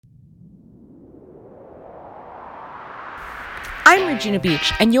I'm Regina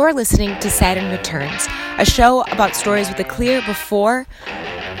Beach, and you're listening to Saturn Returns, a show about stories with a clear before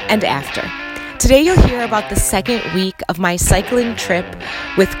and after. Today you'll hear about the second week of my cycling trip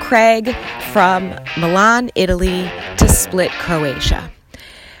with Craig from Milan, Italy to Split, Croatia.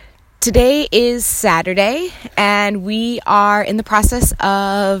 Today is Saturday, and we are in the process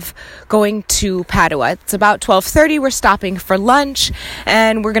of going to Padua. It's about 12:30. We're stopping for lunch,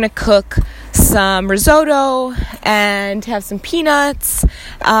 and we're going to cook some risotto and have some peanuts.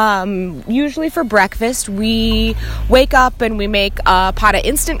 Usually for breakfast, we wake up and we make a pot of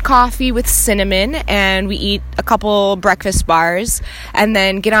instant coffee with cinnamon, and we eat a couple breakfast bars and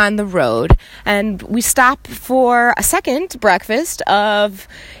then get on the road. And we stop for a second breakfast of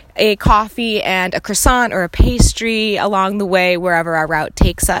a coffee and a croissant or a pastry along the way wherever our route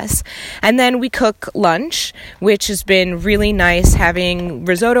takes us. And then we cook lunch, which has been really nice, having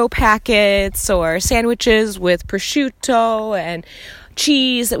risotto packets or sandwiches with prosciutto and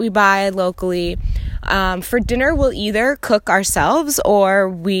cheese that we buy locally. For dinner, we'll either cook ourselves or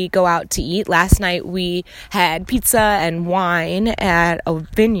we go out to eat. Last night we had pizza and wine at a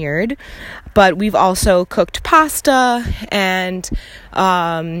vineyard, but we've also cooked pasta and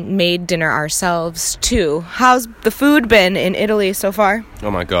made dinner ourselves too. How's the food been in Italy so far?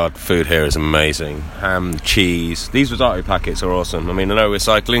 Oh my god, food here is amazing. Ham, cheese. These risotto packets are awesome. I mean, I know we're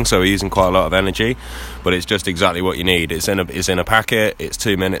cycling, so we're using quite a lot of energy, but it's just exactly what you need. It's in a packet, it's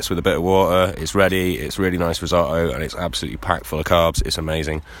 2 minutes with a bit of water, it's ready, it's really nice risotto, and it's absolutely packed full of carbs. It's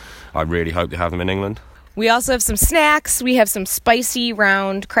amazing. I really hope they have them in England. We also have some snacks. We have some spicy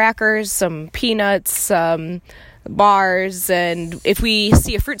round crackers, some peanuts, some bars, and if we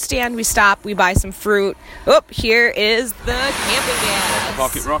see a fruit stand, we stop, we buy some fruit. Oh, here is the camping gas.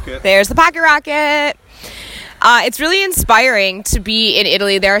 Pocket rocket. There's the pocket rocket. It's really inspiring to be in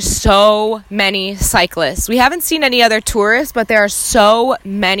Italy. There are so many cyclists. We haven't seen any other tourists, but there are so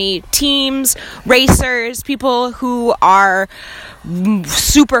many teams, racers, people who are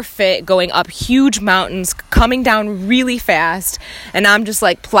super fit, going up huge mountains, coming down really fast, and I'm just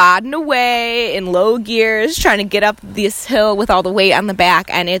like plodding away in low gears, trying to get up this hill with all the weight on the back,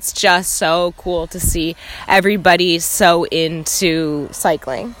 and it's just so cool to see everybody so into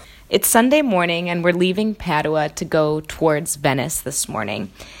cycling. It's Sunday morning, and we're leaving Padua to go towards Venice this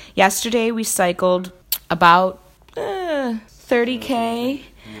morning. Yesterday, we cycled about 30K,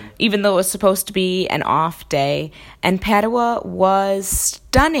 even though it was supposed to be an off day. And Padua was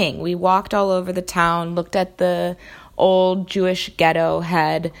stunning. We walked all over the town, looked at the old Jewish ghetto,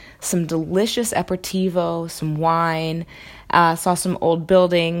 had some delicious aperitivo, some wine, saw some old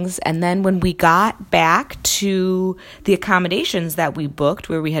buildings, and then when we got back to the accommodations that we booked,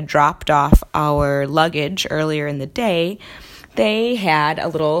 where we had dropped off our luggage earlier in the day, they had a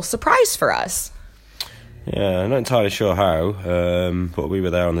little surprise for us. Yeah, I'm not entirely sure how, but we were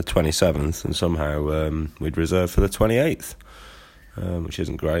there on the 27th, and somehow we'd reserved for the 28th. Which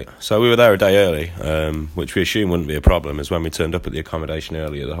isn't great. So we were there a day early, which we assumed wouldn't be a problem, as when we turned up at the accommodation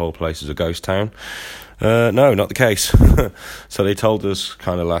earlier, the whole place is a ghost town. No, not the case. So they told us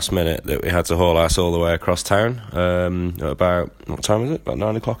kind of last minute that we had to haul ass all the way across town about, what time was it? About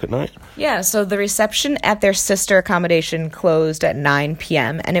 9 o'clock at night? Yeah, so the reception at their sister accommodation closed at 9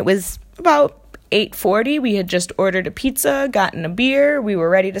 p.m. and it was about 8:40. We had just ordered a pizza, gotten a beer, we were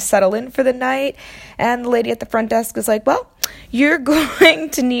ready to settle in for the night, and the lady at the front desk was like, well, you're going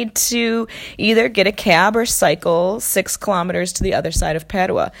to need to either get a cab or cycle 6 kilometers to the other side of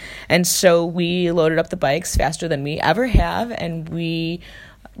Padua. And so we loaded up the bikes faster than we ever have, and we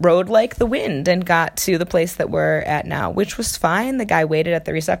rode like the wind and got to the place that we're at now, which was fine. The guy waited at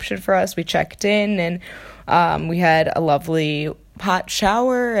the reception for us. We checked in, and we had a lovely hot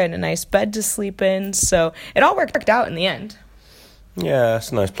shower and a nice bed to sleep in, so it all worked out in the end. Yeah,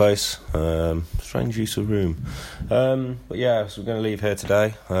 it's a nice place. Strange use of room. But yeah, so we're going to leave here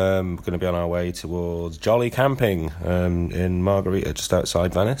today. We're going to be on our way towards Jolly Camping in Margherita, just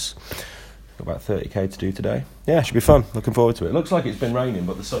outside Venice. Got about 30k to do today. Yeah, it should be fun. Looking forward to it. Looks like it's been raining,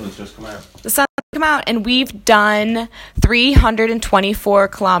 but the sun has just come out. The sun has come out, and we've done 324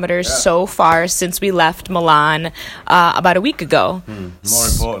 kilometers so far since we left Milan about a week ago. More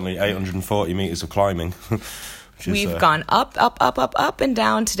importantly, 840 metres of climbing. We've gone up, and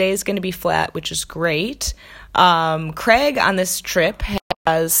down. Today's going to be flat, which is great. Craig on this trip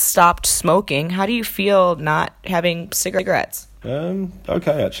has stopped smoking. How do you feel not having cigarettes?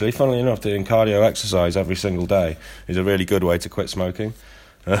 Okay, actually. Funnily enough, doing cardio exercise every single day is a really good way to quit smoking.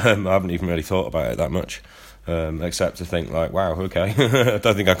 I haven't even really thought about it that much, except to think like, wow, okay, I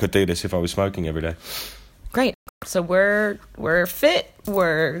don't think I could do this if I was smoking every day. Great. So we're fit,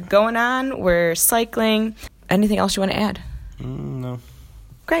 we're going on, we're cycling. Anything else you want to add? No.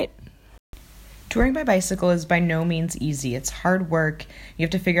 Great. Touring by bicycle is by no means easy. It's hard work. You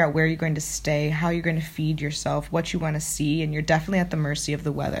have to figure out where you're going to stay, how you're going to feed yourself, what you want to see, and you're definitely at the mercy of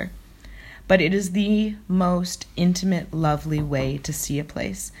the weather. But it is the most intimate, lovely way to see a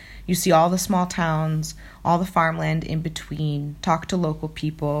place. You see all the small towns, all the farmland in between, talk to local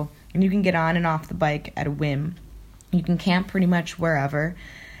people, and you can get on and off the bike at a whim. You can camp pretty much wherever,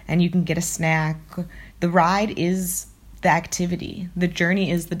 and you can get a snack. The ride is the activity. The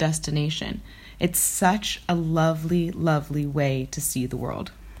journey is the destination. It's such a lovely, lovely way to see the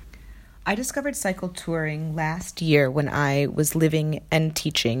world. I discovered cycle touring last year when I was living and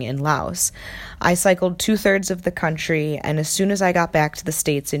teaching in Laos. I cycled 2/3 of the country, and as soon as I got back to the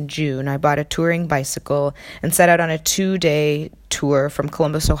States in June, I bought a touring bicycle and set out on a 2-day tour from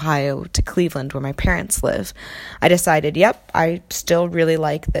Columbus, Ohio to Cleveland, where my parents live. I decided, I still really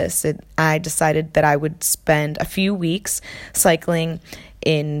like this. I decided that I would spend a few weeks cycling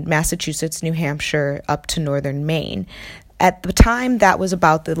in Massachusetts, New Hampshire, up to northern Maine. At the time, that was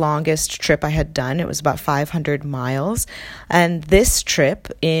about the longest trip I had done. It was about 500 miles. And this trip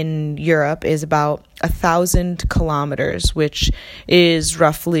in Europe is about 1,000 kilometers, which is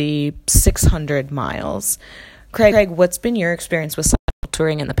roughly 600 miles. Craig, what's been your experience with cycle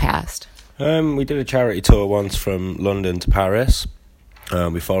touring in the past? We did a charity tour once from London to Paris.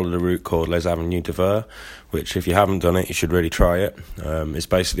 We followed a route called Les Avenues de Ver, which if you haven't done it, you should really try it. It's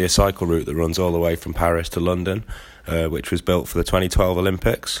basically a cycle route that runs all the way from Paris to London, which was built for the 2012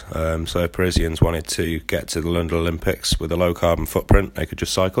 Olympics. So Parisians wanted to get to the London Olympics with a low carbon footprint. They could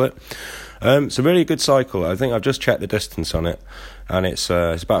just cycle it. It's a really good cycle. I think I've just checked the distance on it, and it's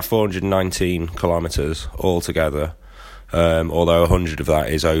about 419 kilometres altogether. Although 100 of that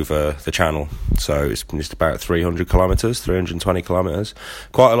is over the channel, so it's just about 300 kilometres, 320 kilometres.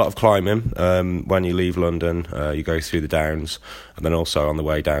 Quite a lot of climbing. When you leave London, you go through the Downs, and then also on the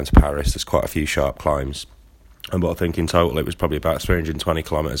way down to Paris, there's quite a few sharp climbs. But I think in total it was probably about 320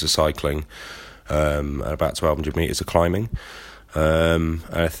 kilometres of cycling, and about 1,200 metres of climbing. And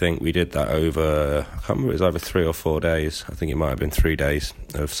I think we did that over, I can't remember, it was over 3 or 4 days. I think it might have been 3 days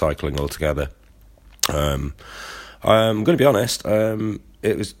of cycling altogether. I'm going to be honest,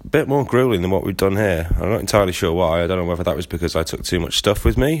 it was a bit more gruelling than what we'd done here. I'm not entirely sure why. I don't know whether that was because I took too much stuff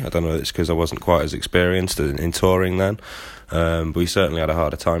with me. I don't know if it's because I wasn't quite as experienced in touring then. But we certainly had a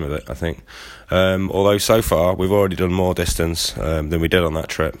harder time of it, I think. Although so far, we've already done more distance than we did on that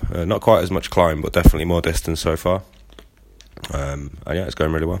trip. Not quite as much climb, but definitely more distance so far. And yeah, it's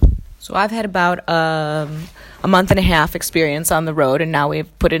going really well. So I've had about a month and a half experience on the road, and now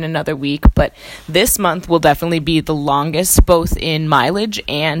we've put in another week. But this month will definitely be the longest, both in mileage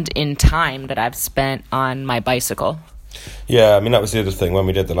and in time, that I've spent on my bicycle. Yeah, I mean, that was the other thing. When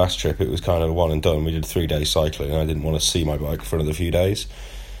we did the last trip, it was kind of a one and done. We did 3 days cycling, and I didn't want to see my bike for another few days.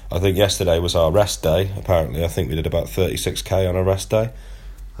 I think yesterday was our rest day, apparently. I think we did about 36k on a rest day.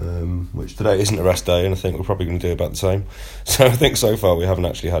 Which today isn't a rest day, and I think we're probably going to do about the same. So I think so far we haven't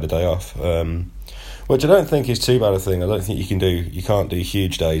actually had a day off, which I don't think is too bad a thing. I don't think you can't do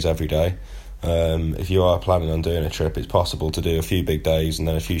huge days every day. If you are planning on doing a trip, it's possible to do a few big days and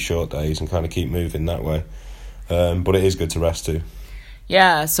then a few short days and kind of keep moving that way. But it is good to rest too.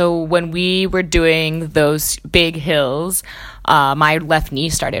 Yeah, so when we were doing those big hills, my left knee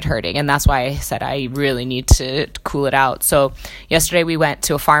started hurting, and that's why I said I really need to cool it out. So yesterday we went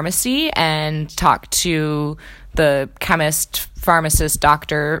to a pharmacy and talked to the chemist, pharmacist,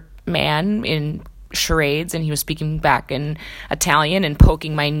 doctor man in charades, and he was speaking back in Italian and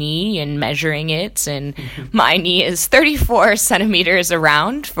poking my knee and measuring it, and my knee is 34 centimeters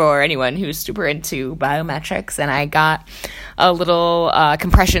around for anyone who's super into biometrics, and I got a little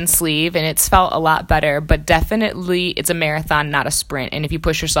compression sleeve, and it's felt a lot better, but definitely it's a marathon, not a sprint, and if you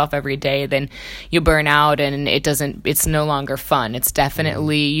push yourself every day, then you burn out, and it's no longer fun. It's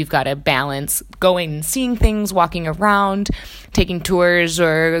definitely, you've got to balance going and seeing things, walking around, taking tours,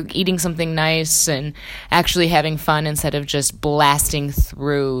 or eating something nice, and actually having fun instead of just blasting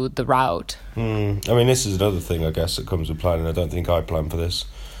through the route. I mean, this is another thing, I guess, that comes with planning. I don't think I planned for this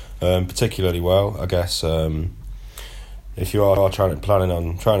particularly well. I guess if you are planning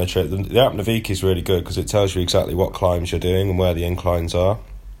on trying a trip, the app Navik is really good because it tells you exactly what climbs you're doing and where the inclines are.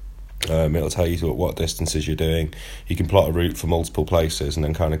 It'll tell you what distances you're doing. You can plot a route for multiple places and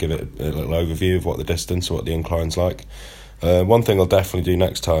then kind of give it a little overview of what the distance or what the incline's like. One thing I'll definitely do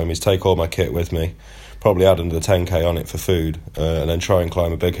next time is take all my kit with me, probably add another 10k on it for food, and then try and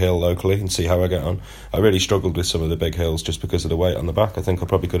climb a big hill locally and see how I get on. I really struggled with some of the big hills just because of the weight on the back. I think I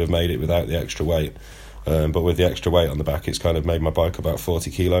probably could have made it without the extra weight, but with the extra weight on the back, it's kind of made my bike about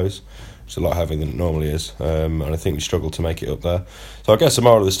 40 kilos. It's a lot heavier than it normally is, and I think we struggled to make it up there. So I guess the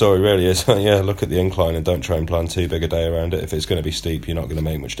moral of the story really is, look at the incline and don't try and plan too big a day around it. If it's going to be steep, you're not going to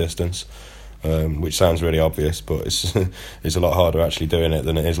make much distance, which sounds really obvious, but it's a lot harder actually doing it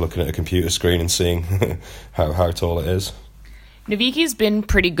than it is looking at a computer screen and seeing how tall it is. Naviki's been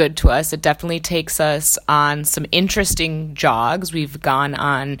pretty good to us. It definitely takes us on some interesting jogs. We've gone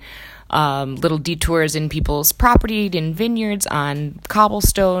on little detours in people's property, in vineyards, on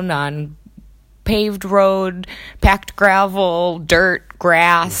cobblestone, on paved road, packed gravel, dirt,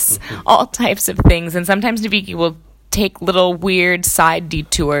 grass, all types of things. And sometimes Naviki will take little weird side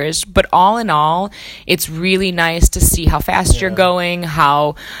detours, but all in all, it's really nice to see how fast you're going,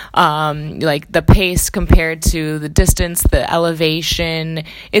 how like the pace compared to the distance, the elevation.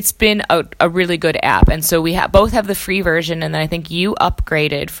 It's been a really good app. And so we both have the free version, and then I think you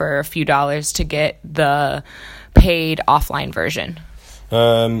upgraded for a few dollars to get the paid offline version.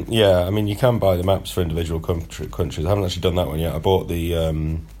 I mean, you can buy the maps for individual countries. I haven't actually done that one yet. I bought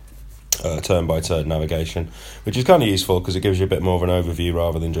the turn-by-turn navigation, which is kind of useful because it gives you a bit more of an overview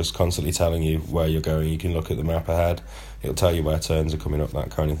rather than just constantly telling you where you're going. You can look at the map ahead. It'll tell you where turns are coming up,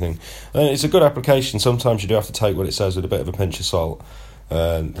 that kind of thing. It's a good application. Sometimes you do have to take what it says with a bit of a pinch of salt.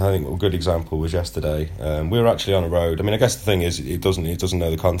 I think a good example was yesterday. We were actually on a road. I mean, I guess the thing is, it doesn't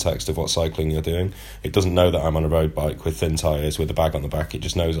know the context of what cycling you're doing. It doesn't know that I'm on a road bike with thin tyres with a bag on the back. It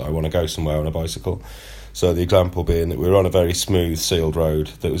just knows that I want to go somewhere on a bicycle. So the example being that we were on a very smooth, sealed road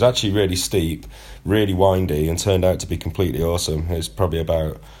that was actually really steep, really windy, and turned out to be completely awesome. It was probably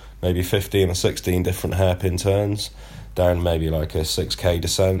about maybe 15 or 16 different hairpin turns down maybe like a 6k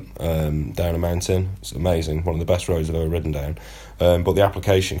descent down a mountain. It's amazing, one of the best roads I've ever ridden down. But the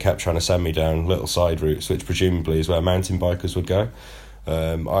application kept trying to send me down little side routes, which presumably is where mountain bikers would go.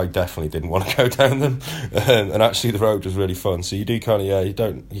 I definitely didn't want to go down them, and actually the road was really fun. So you do kind of you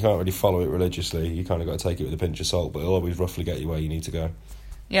can't really follow it religiously. You kind of got to take it with a pinch of salt, but it'll always roughly get you where you need to go.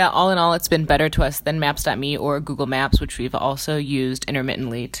 Yeah, all in all, it's been better to us than Maps.me or Google Maps, which we've also used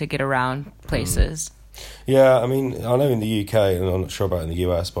intermittently to get around places. Yeah, I mean, I know in the UK, and I'm not sure about in the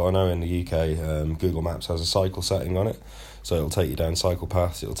US, but I know in the UK, Google Maps has a cycle setting on it. So it'll take you down cycle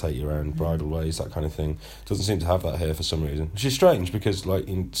paths, it'll take you around bridle ways, that kind of thing. It doesn't seem to have that here for some reason, which is strange because like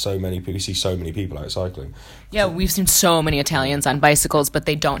we see so many people out cycling. Yeah, we've seen so many Italians on bicycles, but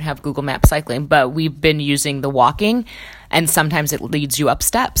they don't have Google Maps cycling. But we've been using the walking, and sometimes it leads you up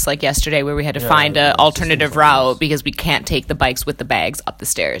steps, like yesterday where we had to find an alternative route because we can't take the bikes with the bags up the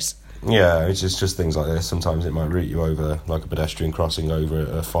stairs. Yeah, it's just things like this. Sometimes it might route you over like a pedestrian crossing over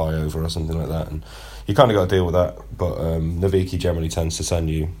a flyover or something like that, and you kind of got to deal with that. But Naviki generally tends to send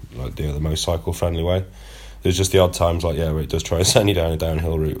you like the most cycle friendly way. There's just the odd times where it does try and send you down a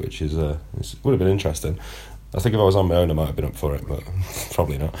downhill route, which is would have been interesting. I think if I was on my own I might have been up for it, but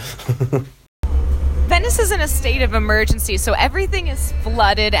probably not. Venice is in a state of emergency, so everything is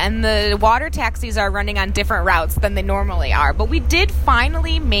flooded and the water taxis are running on different routes than they normally are. But we did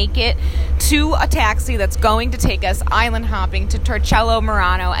finally make it to a taxi that's going to take us island hopping to Torcello,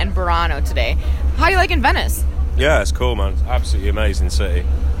 Murano, and Burano today. How do you like in Venice? Yeah, it's cool, man. It's absolutely amazing city.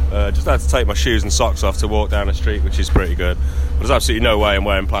 Just had to take my shoes and socks off to walk down the street, which is pretty good. But there's absolutely no way I'm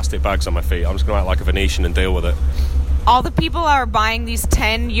wearing plastic bags on my feet. I'm just going to act like a Venetian and deal with it. All the people are buying these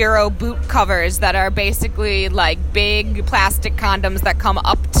 €10 boot covers that are basically like big plastic condoms that come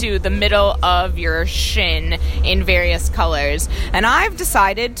up to the middle of your shin in various colors. And I've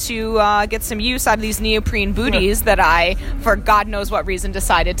decided to get some use out of these neoprene booties that I, for God knows what reason,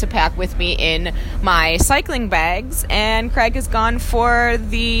 decided to pack with me in my cycling bags. And Craig has gone for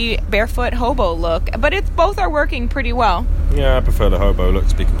the barefoot hobo look. But both are working pretty well. Yeah, I prefer the hobo look,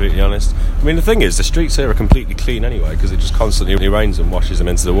 to be completely honest. I mean, the thing is, the streets here are completely clean anyway, because it just constantly rains and washes them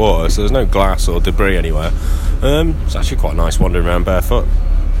into the water, so there's no glass or debris anywhere. It's actually quite nice wandering around barefoot.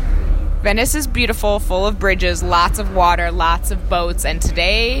 Venice is beautiful, full of bridges, lots of water, lots of boats, and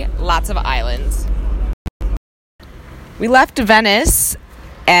today, lots of islands. We left Venice,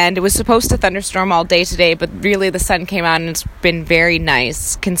 and it was supposed to thunderstorm all day today, but really the sun came out and it's been very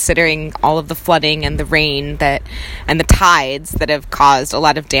nice considering all of the flooding and the rain and the tides that have caused a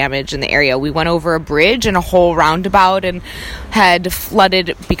lot of damage in the area. We went over a bridge and a whole roundabout and had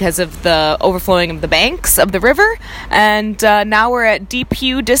flooded because of the overflowing of the banks of the river. And now we're at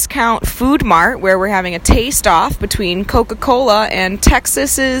DPU Discount Food Mart where we're having a taste-off between Coca-Cola and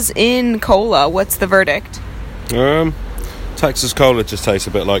Texas's In Cola. What's the verdict? Texas Cola just tastes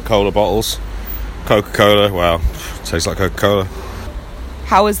a bit like cola bottles. Coca-Cola, well, tastes like Coca-Cola.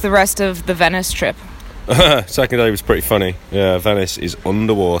 How was the rest of the Venice trip? Second day was pretty funny. Yeah, Venice is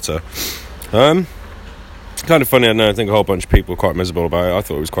underwater. kind of funny. I know, I think a whole bunch of people were quite miserable about it. I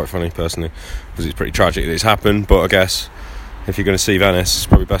thought it was quite funny, personally, because it's pretty tragic that it's happened, but I guess if you're going to see Venice, it's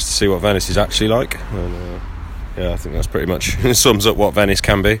probably best to see what Venice is actually like. And I think that's pretty much sums up what Venice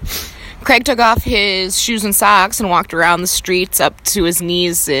can be. Craig took off his shoes and socks and walked around the streets up to his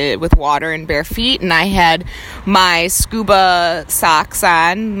knees with water and bare feet, and I had my scuba socks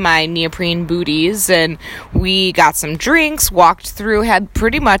on, my neoprene booties, and we got some drinks, walked through, had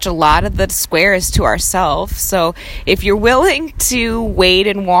pretty much a lot of the squares to ourselves. So if you're willing to wade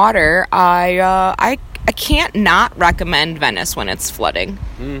in water, I can't not recommend Venice when it's flooding.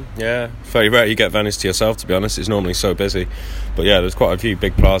 Yeah, very rare you get Venice to yourself, to be honest. It's normally so busy. But yeah, there's quite a few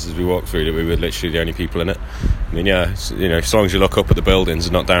big plazas we walked through that we were literally the only people in it. I mean, yeah, as long as you look up at the buildings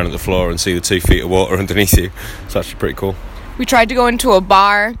and not down at the floor and see the 2 feet of water underneath you, it's actually pretty cool. We tried to go into a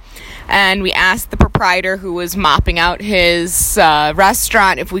bar, and we asked the proprietor, who was mopping out his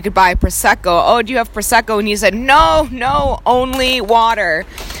restaurant, if we could buy Prosecco. Oh, do you have Prosecco? And he said, no, only water.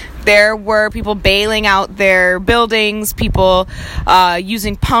 There were people bailing out their buildings, people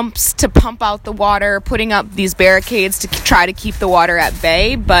using pumps to pump out the water, putting up these barricades to try to keep the water at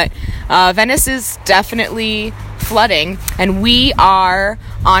bay. But Venice is definitely flooding, and we are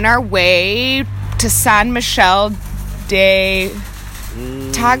on our way to San Michele de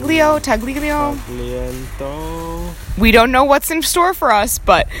Tagliento. We don't know what's in store for us,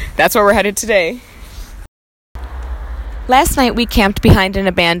 but that's where we're headed today. Last night we camped behind an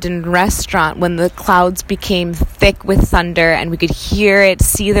abandoned restaurant when the clouds became thick with thunder and we could hear it,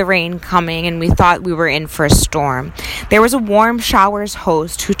 see the rain coming, and we thought we were in for a storm. There was a Warm Showers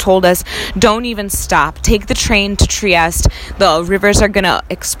host who told us, don't even stop. Take the train to Trieste. The rivers are going to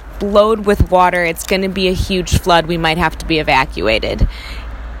explode with water. It's going to be a huge flood. We might have to be evacuated.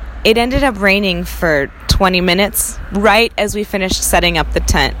 It ended up raining for 20 minutes right as we finished setting up the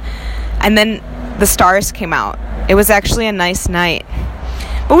tent. And then the stars came out. It was actually a nice night.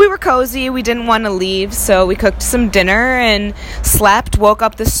 But we were cozy. We didn't want to leave, so we cooked some dinner and slept, woke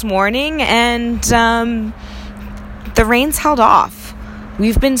up this morning, and the rain's held off.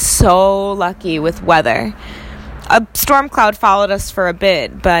 We've been so lucky with weather. A storm cloud followed us for a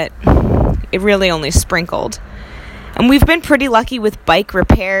bit, but it really only sprinkled. And we've been pretty lucky with bike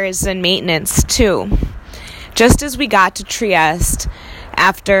repairs and maintenance, too. Just as we got to Trieste,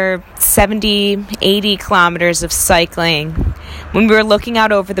 after 70, 80 kilometers of cycling, when we were looking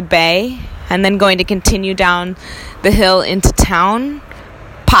out over the bay and then going to continue down the hill into town,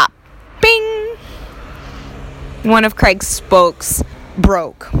 pop, bing! One of Craig's spokes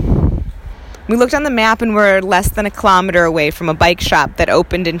broke. We looked on the map and we're less than a kilometer away from a bike shop that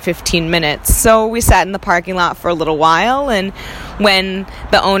opened in 15 minutes. So we sat in the parking lot for a little while, and when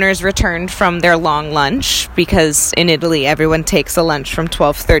the owners returned from their long lunch, because in Italy everyone takes a lunch from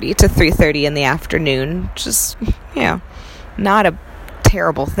 12:30 to 3:30 in the afternoon, which is, not a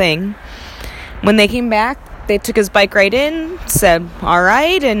terrible thing. When they came back, they took his bike right in, said, all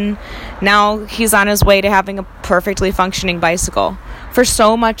right, and now he's on his way to having a perfectly functioning bicycle. For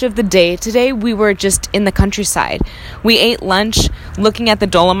so much of the day today, we were just in the countryside. We ate lunch looking at the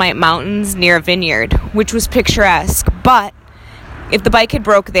Dolomite Mountains near a vineyard, which was picturesque. But if the bike had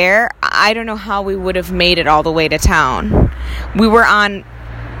broke there, I don't know how we would have made it all the way to town. We were on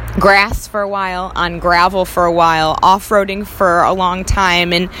grass for a while, on gravel for a while, off-roading for a long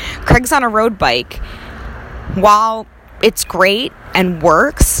time, and Craig's on a road bike. While it's great and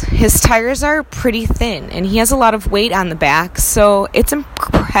works, his tires are pretty thin and he has a lot of weight on the back, so it's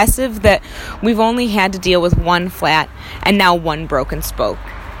impressive that we've only had to deal with one flat and now one broken spoke.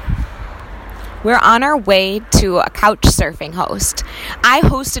 We're on our way to a couch surfing host. I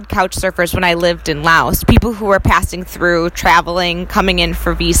hosted couch surfers when I lived in Laos, people who were passing through, traveling, coming in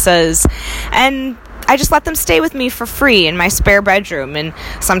for visas, and I just let them stay with me for free in my spare bedroom, and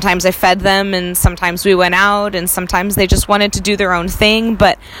sometimes I fed them, and sometimes we went out, and sometimes they just wanted to do their own thing,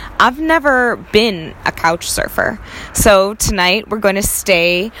 but I've never been a couch surfer. So tonight we're going to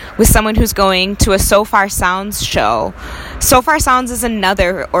stay with someone who's going to a So Far Sounds show. So Far Sounds is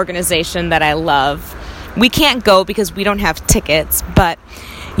another organization that I love. We can't go because we don't have tickets, but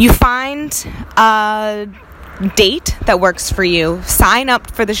you find a date that works for you, sign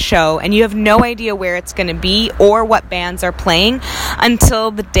up for the show, and you have no idea where it's going to be or what bands are playing until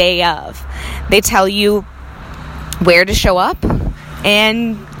the day of. They tell you where to show up,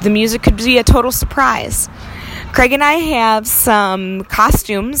 and the music could be a total surprise. Craig and I have some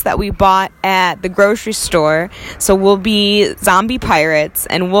costumes that we bought at the grocery store, so we'll be zombie pirates,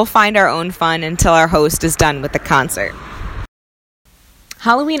 and we'll find our own fun until our host is done with the concert.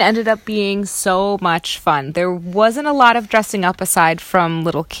 Halloween ended up being so much fun. There wasn't a lot of dressing up aside from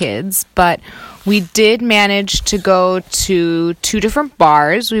little kids, but we did manage to go to 2 different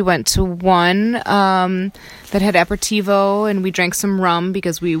bars. We went to one that had aperitivo, and we drank some rum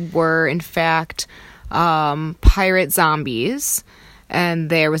because we were, in fact, pirate zombies. And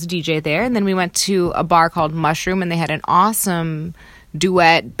there was a DJ there. And then we went to a bar called Mushroom, and they had an awesome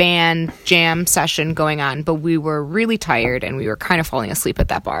duet band jam session going on, but we were really tired and we were kind of falling asleep at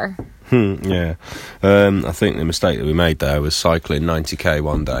that bar. Yeah. I think the mistake that we made there was cycling 90k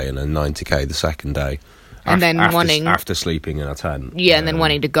one day and then 90k the second day. And then after sleeping in a tent. Yeah, and then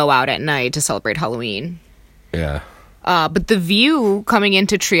wanting to go out at night to celebrate Halloween. Yeah. But the view coming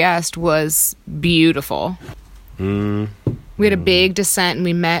into Trieste was beautiful. We had a big descent, and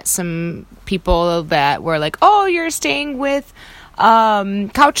we met some people that were like, "Oh, you're staying with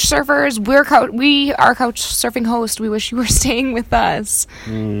couch surfers. We are couch surfing hosts. We wish you were staying with us."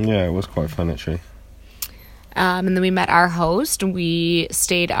 Yeah, it was quite fun actually. And then we met our host, and we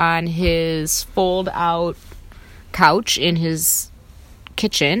stayed on his fold-out couch in his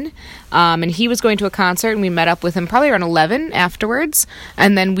kitchen. And he was going to a concert, and we met up with him probably around 11 afterwards.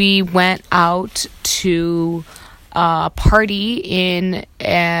 And then we went out to a party in,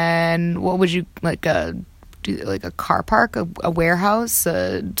 and what would you like a car park, a warehouse,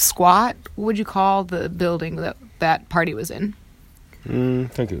 a squat? What would you call the building that party was in? I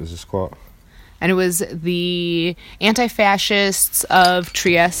think it was a squat. And it was the anti-fascists of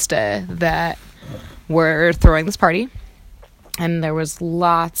Trieste that were throwing this party. And there was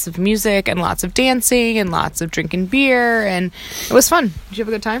lots of music and lots of dancing and lots of drinking beer, and it was fun. Did you have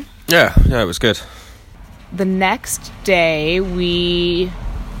a good time? Yeah, it was good. The next day, we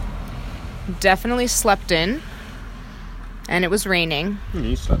definitely slept in, and it was raining.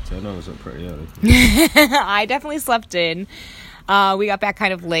 You slept in. I was up pretty early. I definitely slept in. We got back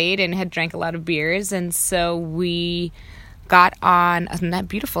kind of late and had drank a lot of beers, and so we got on that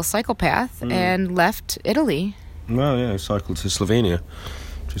beautiful cycle path and left Italy. Well, yeah, cycled to Slovenia,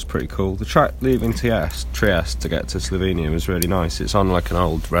 which is pretty cool. The track leaving Trieste to get to Slovenia was really nice. It's on like an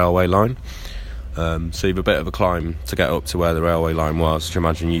old railway line. So you have a bit of a climb to get up to where the railway line was, which I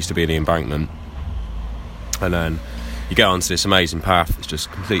imagine used to be the embankment. And then you get onto this amazing path. It's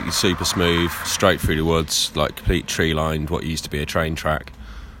just completely super smooth, straight through the woods, like complete tree-lined, what used to be a train track.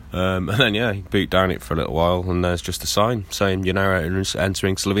 And then, yeah, you boot down it for a little while, and there's just a sign saying you're now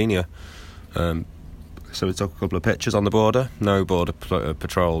entering Slovenia. So we took a couple of pictures on the border. No border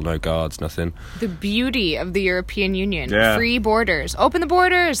patrol, no guards, nothing. The beauty of the European Union. Yeah. Free borders. Open the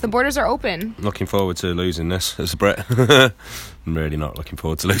borders. The borders are open. Looking forward to losing this as a Brit. I'm really not looking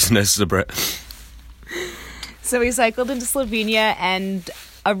forward to losing this as a Brit. So we cycled into Slovenia, and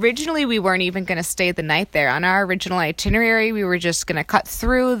originally we weren't even going to stay the night there. On our original itinerary, we were just going to cut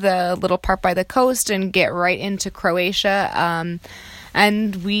through the little part by the coast and get right into Croatia.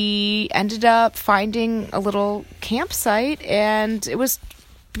 And we ended up finding a little campsite, and it was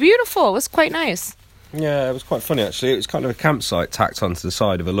beautiful. It was quite nice. Yeah, it was quite funny, actually. It was kind of a campsite tacked onto the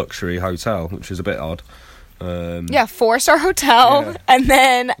side of a luxury hotel, which was a bit odd. 4-star hotel, and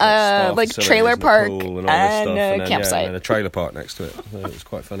then like trailer park and a campsite. And a trailer park next to it. So it was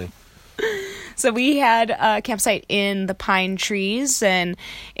quite funny. So we had a campsite in the pine trees, and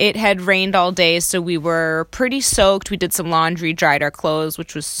it had rained all day, so we were pretty soaked. We did some laundry, dried our clothes,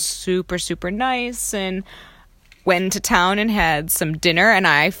 which was super, super nice, and went into town and had some dinner, and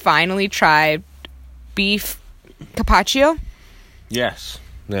I finally tried beef carpaccio. Yes.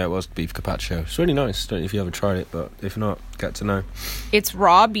 Yeah, it was beef carpaccio. It's really nice. Don't know if you ever tried it, but if not, get to know. It's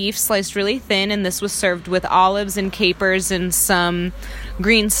raw beef sliced really thin, and this was served with olives and capers and some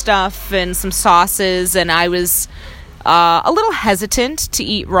green stuff and some sauces, and I was a little hesitant to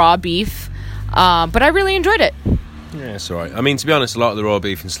eat raw beef, but I really enjoyed it. Yeah, it's all right. I mean, to be honest, a lot of the raw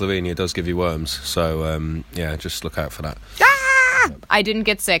beef in Slovenia does give you worms, so yeah, just look out for that. I didn't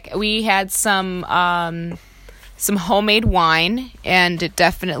get sick. We had some homemade wine, and it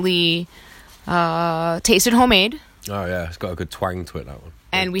definitely tasted homemade. Oh yeah, it's got a good twang to it, that one.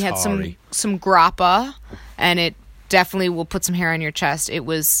 And we had some grappa, and it definitely will put some hair on your chest. It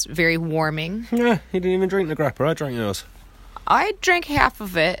was very warming. Yeah, you didn't even drink the grappa. I drank yours. I drank half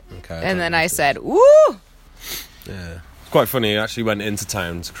of it, okay, and then I said, "Ooh!" Yeah, it's quite funny. I actually went into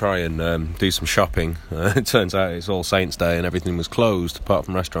town to try and do some shopping. It turns out it's All Saints Day, and everything was closed apart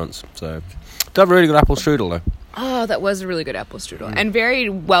from restaurants. So, did have a really good apple strudel though. Oh, that was a really good apple strudel, and very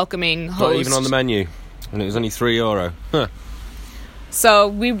welcoming host. Not even on the menu, and it was only €3. Huh. So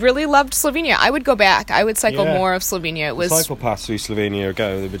we really loved Slovenia. I would go back. I would cycle more of Slovenia. It was cycle paths through Slovenia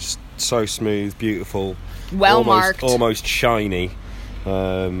ago. They were just so smooth, beautiful, well marked, almost shiny.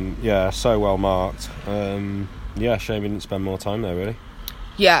 So well marked. Shame we didn't spend more time there, really.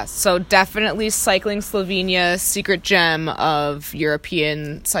 Yeah, so definitely Cycling Slovenia, secret gem of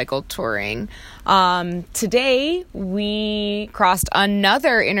European cycle touring. Today, we crossed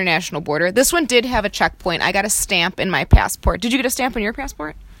another international border. This one did have a checkpoint. I got a stamp in my passport. Did you get a stamp on your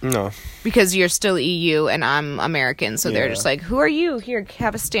passport? No. Because you're still EU and I'm American, so they're just like, who are you? Here,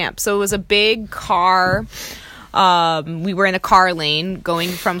 have a stamp. So it was a big car. We were in a car lane going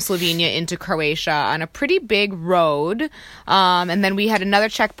from Slovenia into Croatia on a pretty big road. And then we had another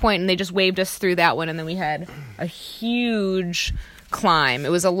checkpoint and they just waved us through that one. And then we had a huge climb. It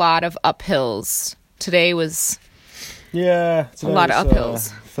was a lot of uphills. Today was a lot of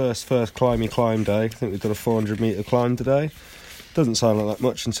uphills. First climb day. I think we've got a 400-metre climb today. Doesn't sound like that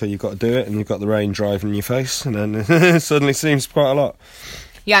much until you've got to do it and you've got the rain driving in your face. And then it suddenly seems quite a lot.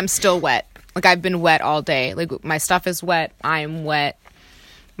 Yeah, I'm still wet. Like, I've been wet all day. Like, my stuff is wet. I'm wet.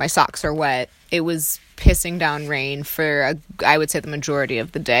 My socks are wet. It was pissing down rain for, I would say, the majority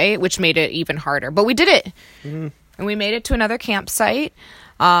of the day, which made it even harder. But we did it. Mm-hmm. And we made it to another campsite.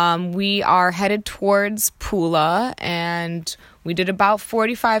 We are headed towards Pula, and we did about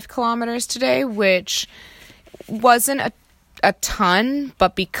 45 kilometers today, which wasn't a ton,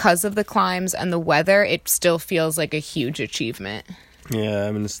 but because of the climbs and the weather, it still feels like a huge achievement. Yeah,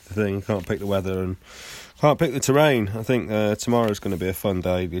 I mean, that's the thing. You can't pick the weather and can't pick the terrain. I think tomorrow's going to be a fun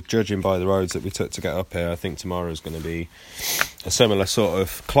day. Judging by the roads that we took to get up here, I think tomorrow's going to be a similar sort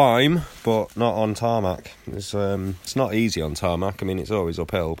of climb, but not on tarmac. It's not easy on tarmac. I mean, it's always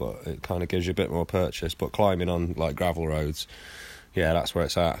uphill, but it kind of gives you a bit more purchase. But climbing on, like, gravel roads, yeah, that's where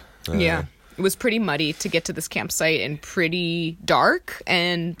it's at. Yeah. It was pretty muddy to get to this campsite and pretty dark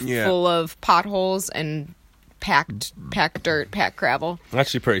and full of potholes and packed dirt, packed gravel.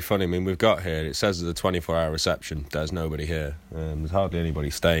 Actually pretty funny. I mean, we've got here, it says there's a 24-hour reception. There's nobody here. There's hardly anybody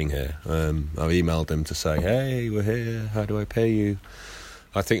staying here. I've emailed them to say, hey, we're here. How do I pay you?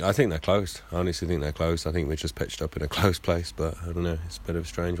 I think they're closed. I honestly think they're closed. I think we just pitched up in a closed place, but I don't know. It's a bit of a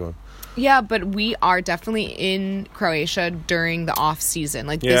strange one. Yeah, but we are definitely in Croatia during the off season.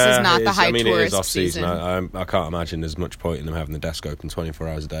 Like, this is not the high tourist it is off season. season. I can't imagine there's much point in them having the desk open 24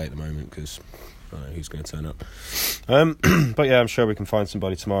 hours a day at the moment because I don't know who's going to turn up. But yeah, I'm sure we can find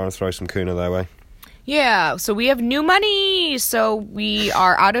somebody tomorrow and throw some kuna their way. Yeah, so we have new money. So we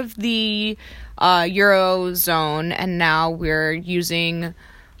are out of the Eurozone, and now we're using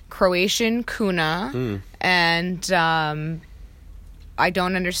Croatian kuna, and I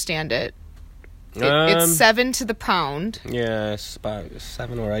don't understand it. It's 7 to the pound. Yeah, it's about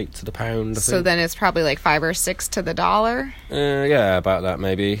 7 or 8 to the pound, I think. So then it's probably like 5 or 6 to the dollar? Yeah, about that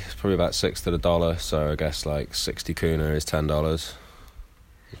maybe. It's probably about 6 to the dollar, so I guess like 60 kuna is $10.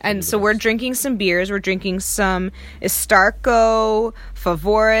 And so we're drinking some beers. We're drinking some Istarko,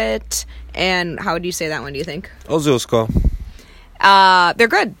 Favorit, and how would you say that one, do you think? Ozilsko. They're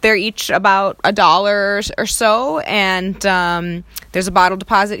good. They're each about $1 or so, and there's a bottle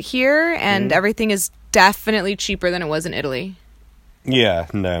deposit here, and everything is definitely cheaper than it was in Italy. Yeah,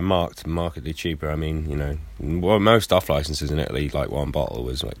 no, markedly cheaper. I mean, you know, most off licenses in Italy, like one bottle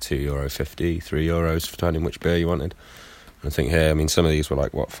was like €2.50, €3, depending which beer you wanted. I think here, I mean, some of these were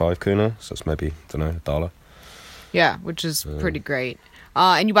like, what, 5 kuna? So it's maybe, I don't know, $1. Yeah, which is pretty great.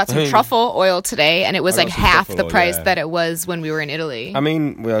 And you bought some truffle oil today, and it was like half the price that it was when we were in Italy. I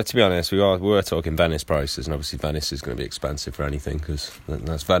mean, well, to be honest, we were talking Venice prices, and obviously Venice is going to be expensive for anything, because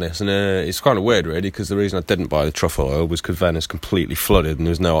that's Venice. And it's kind of weird, really, because the reason I didn't buy the truffle oil was because Venice completely flooded, and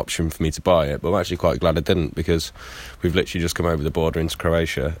there was no option for me to buy it. But I'm actually quite glad I didn't, because we've literally just come over the border into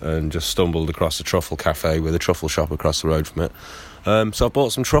Croatia and just stumbled across a truffle cafe with a truffle shop across the road from it. So I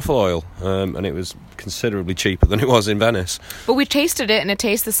bought some truffle oil, and it was considerably cheaper than it was in Venice. But we tasted it, and it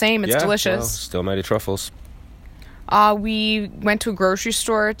tastes the same. It's delicious. Well, still made of truffles. We went to a grocery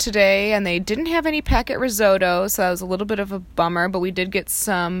store today, and they didn't have any packet risotto, so that was a little bit of a bummer. But we did get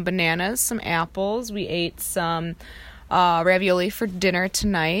some bananas, some apples. We ate some ravioli for dinner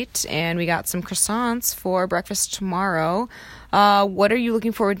tonight, and we got some croissants for breakfast tomorrow. What are you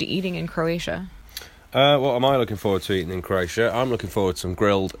looking forward to eating in Croatia? What am I looking forward to eating in Croatia? I'm looking forward to some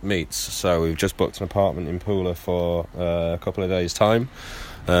grilled meats. So we've just booked an apartment in Pula for a couple of days' time.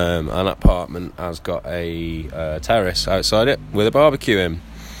 And that apartment has got a terrace outside it with a barbecue in.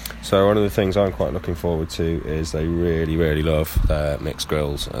 So one of the things I'm quite looking forward to is they really, really love their mixed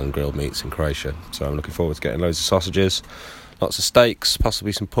grills and grilled meats in Croatia. So I'm looking forward to getting loads of sausages, lots of steaks,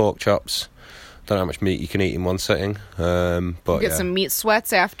 possibly some pork chops. Don't know how much meat you can eat in one sitting, but get some meat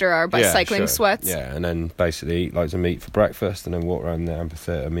sweats after our cycling sweats. Yeah, and then basically eat loads of meat for breakfast, and then walk around the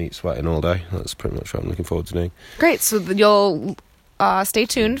amphitheatre meat sweating all day. That's pretty much what I'm looking forward to doing. Great, so you'll stay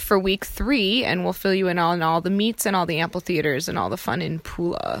tuned for week 3, and we'll fill you in on all the meets and all the amphitheaters and all the fun in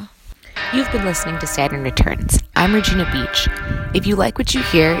Pula. You've been listening to Saturn Returns. I'm Regina Beach. If you like what you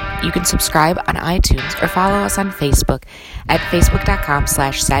hear, you can subscribe on iTunes or follow us on Facebook at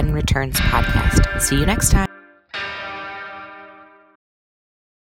facebook.com/SaturnReturns podcast. See you next time.